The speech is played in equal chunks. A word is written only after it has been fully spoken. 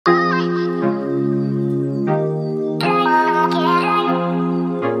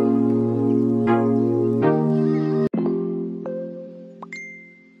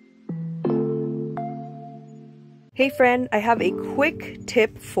Hey friend, I have a quick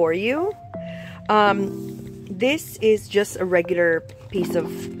tip for you. This is just a regular piece of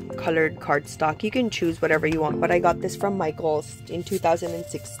colored cardstock. You can choose whatever you want, but I got this from Michael's in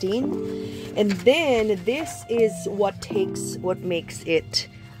 2016. And then this is what makes it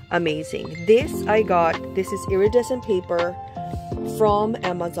amazing. This is iridescent paper from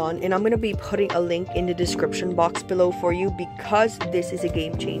Amazon, and I'm going to be putting a link in the description box below for you because this is a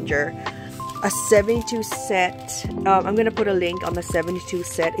game changer. A 72 set, I'm going to put a link on the 72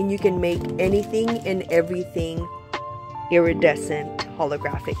 set, and you can make anything and everything iridescent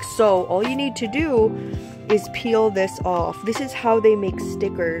holographic. So all you need to do is peel this off. This is how they make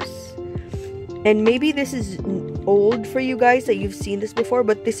stickers. And maybe this is old for you guys that you've seen this before,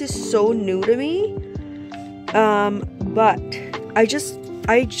 but this is so new to me. But I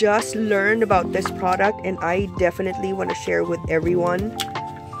just learned about this product, and I definitely want to share with everyone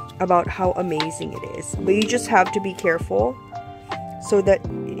about how amazing it is. But you just have to be careful so that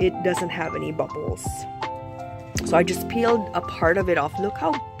it doesn't have any bubbles. So I just peeled a part of it off. Look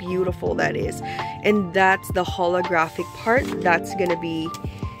how beautiful that is. And that's the holographic part that's gonna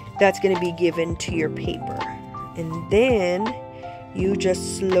be given to your paper. And then you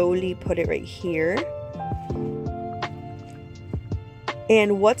just slowly put it right here.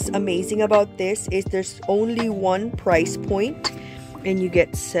 And what's amazing about this is there's only one price point, and you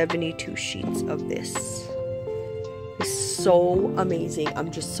get 72 sheets of this. It's so amazing.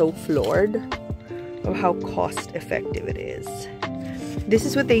 I'm just so floored of how cost effective it is. This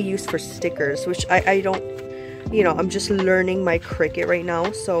is what they use for stickers, which I don't, you know, I'm just learning my Cricut right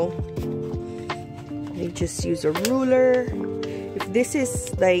now, so I just use a ruler. If this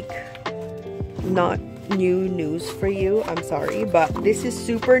is like not new news for you, I'm sorry, but this is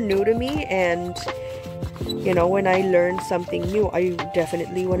super new to me, and you know, when I learn something new, I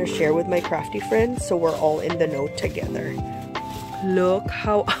definitely want to share with my crafty friends so we're all in the know together. Look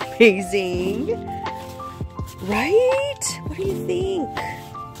how amazing, right? What do you think?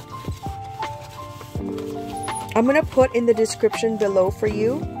 I'm gonna put in the description below for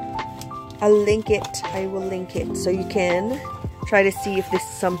you. I will link it so you can try to see if this is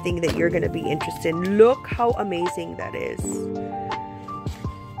something that you're gonna be interested in. Look how amazing that is.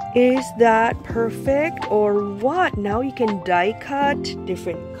 Is that perfect or what? Now you can die cut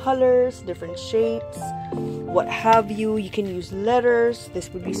different colors, different shapes, what have you. You can use letters. This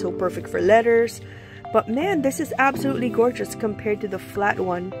would be so perfect for letters. But man, this is absolutely gorgeous compared to the flat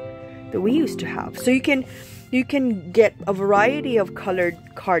one that we used to have. So you can get a variety of colored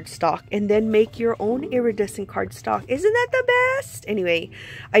cardstock and then make your own iridescent cardstock. Isn't that the best? Anyway,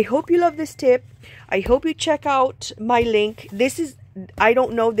 I hope you love this tip. I hope you check out my link. This is, I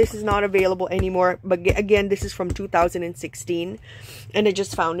don't know, this is not available anymore, but again, this is from 2016 and I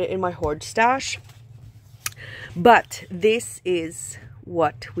just found it in my hoard stash. But this is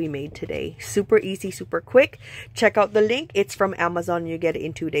what we made today. Super easy, super quick. Check out the link. It's from Amazon. You get it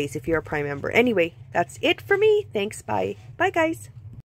in 2 days if you're a Prime member. Anyway, that's it for me. Thanks. Bye. Bye, guys.